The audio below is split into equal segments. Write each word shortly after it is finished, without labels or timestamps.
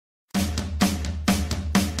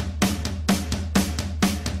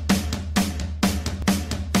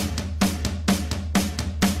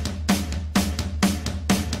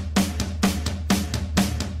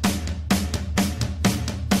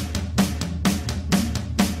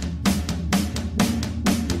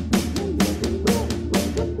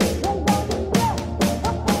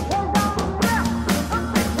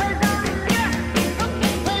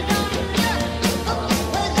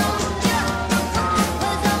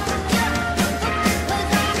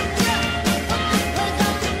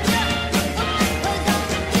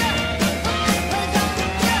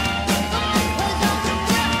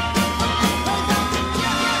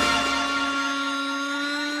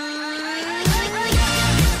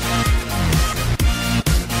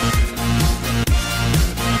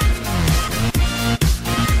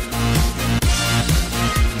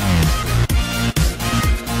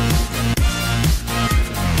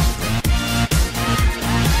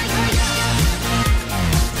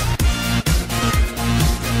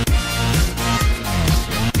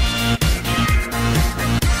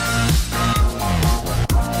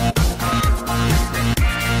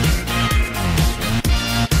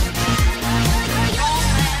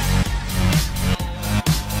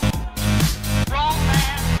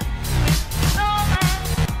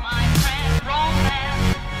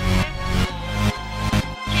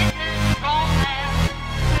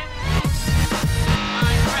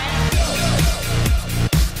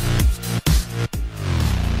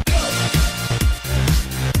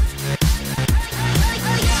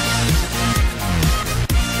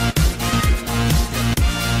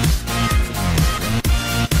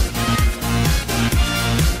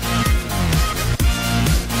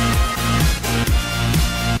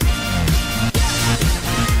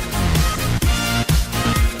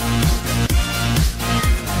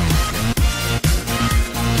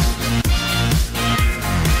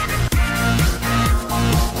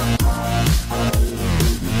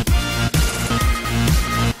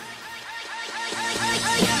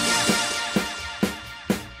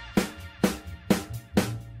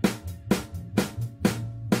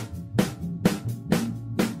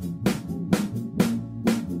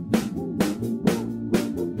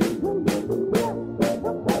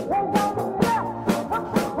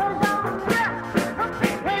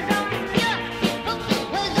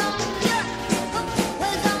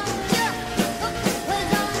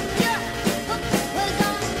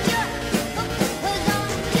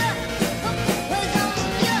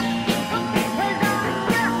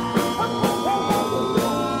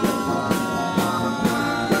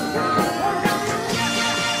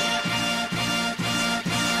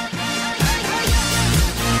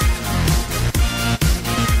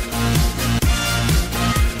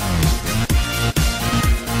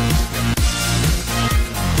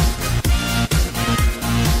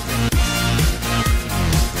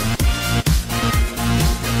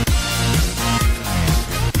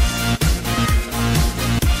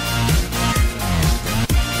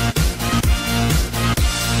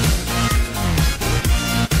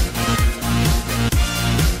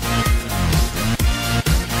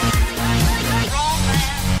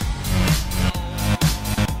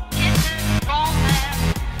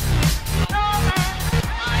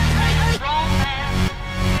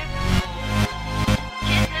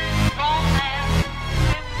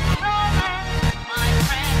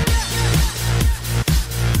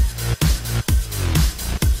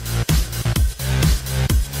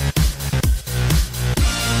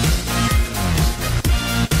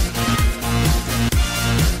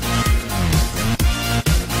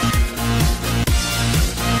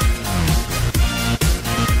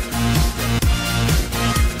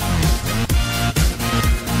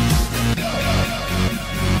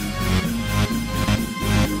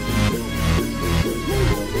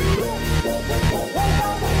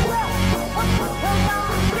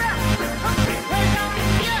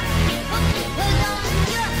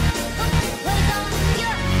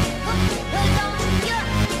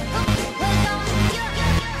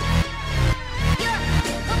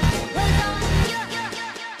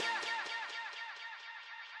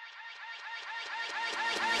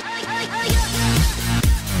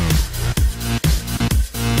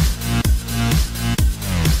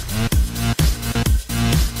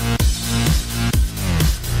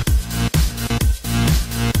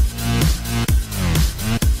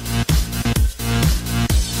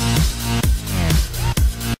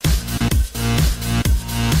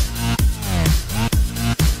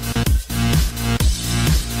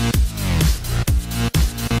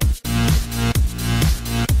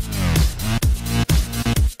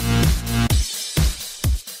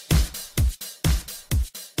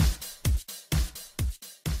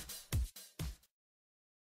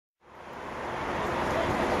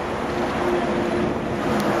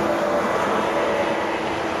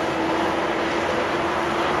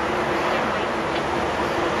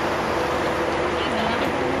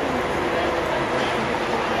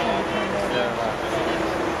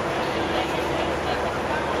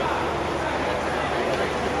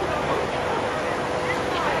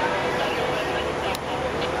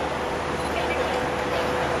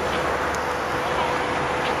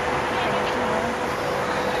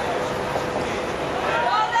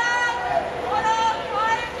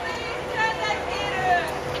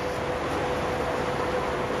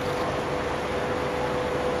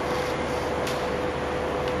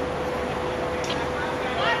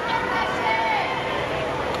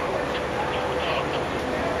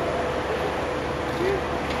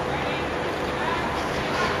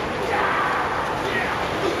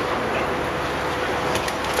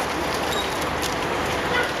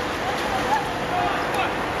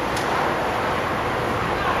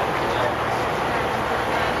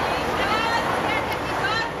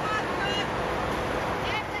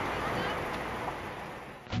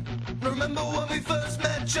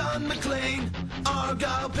John McClane.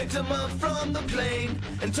 Argyle picked him up from the plane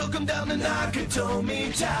and took him down the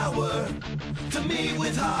Nakatomi Tower to meet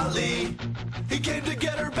with Holly. He came to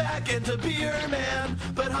get her back and to be her man,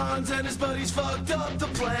 but Hans and his buddies fucked up the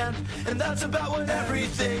plan, and that's about when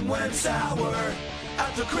everything went sour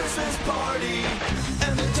at the Christmas party.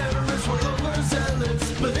 And the terrorists were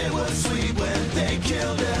overzealous, but it was sweet when they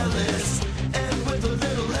killed Ellis. And with a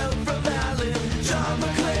little help from Alan, John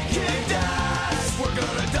McClane kicked ass. We're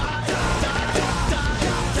gonna die, die, die, die,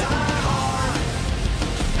 die, die hard.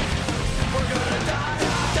 We're gonna die,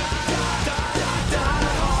 die, die, die, die,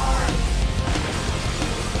 die hard.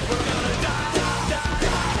 We're gonna die, die, die,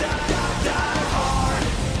 die, die, die hard.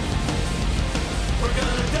 We're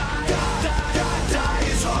gonna die, die, die, die, die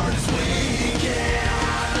as hard as we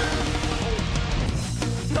can.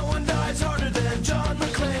 No one dies harder than John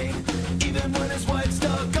McClane, even when his wife's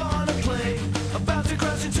stuck on a plane, about to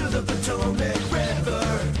crash into the Potomac River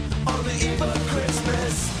on the eve of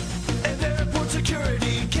Christmas. And airport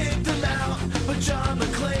security kicked him out, but John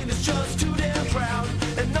McClane is just too damn proud,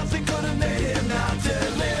 and nothing could have made him not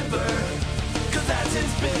deliver, cause that's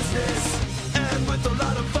his business. And with a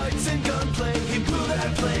lot of fights and gunplay, he blew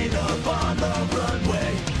that plane up on the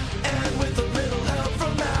runway. And with a little help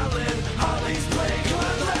from Alan, Holly's plane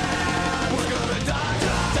could land. We're gonna die,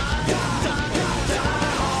 die, die, die, die, die,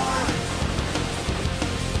 die hard.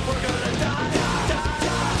 We're gonna die, die, die,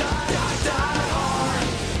 die, die, die, die hard.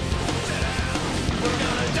 We're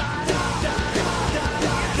gonna die, die, die, die, die,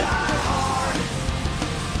 die, die hard.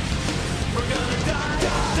 We're gonna die,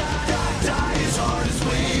 die, die, die, die as hard as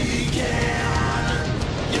we can.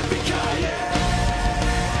 Yippee-ki-yay,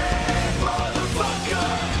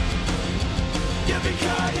 motherfucker.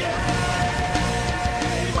 Yippee-ki-yay,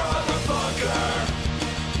 motherfucker.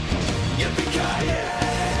 Yippee-ki-yay,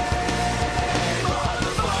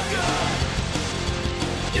 motherfucker.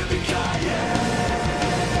 Yippee-ki-yay,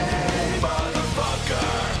 motherfucker.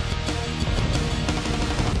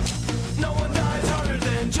 No one dies harder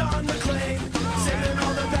than John McClane, saving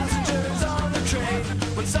all the passengers on the train.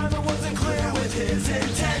 When Simon wasn't clear with his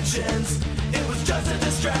intentions, it was just a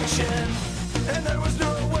distraction. And there was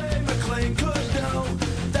no way McClane could know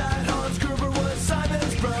that Hans Gruber was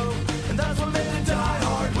Simon's bro. And that's what made it Die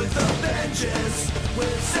Hard with a vengeance,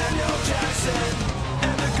 with Samuel Jackson.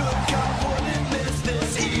 And the good cop wouldn't miss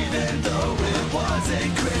this, even though it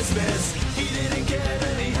wasn't Christmas. He didn't get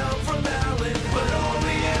any help from Alan, but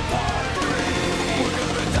only in part 3. We're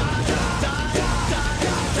gonna die, die, die, die, die,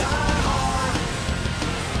 die, die hard.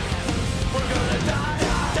 We're gonna die,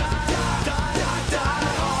 die, die, die, die, die,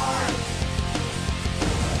 die hard.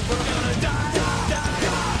 We're gonna die, die, die,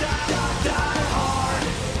 die, die, die, die hard.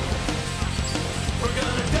 We're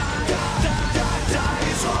gonna die, die, die, die, die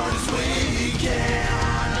as hard as we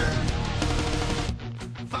can.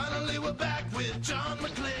 Finally we're back with John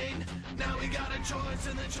McClane. Now we got a choice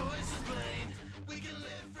and the choice is plain.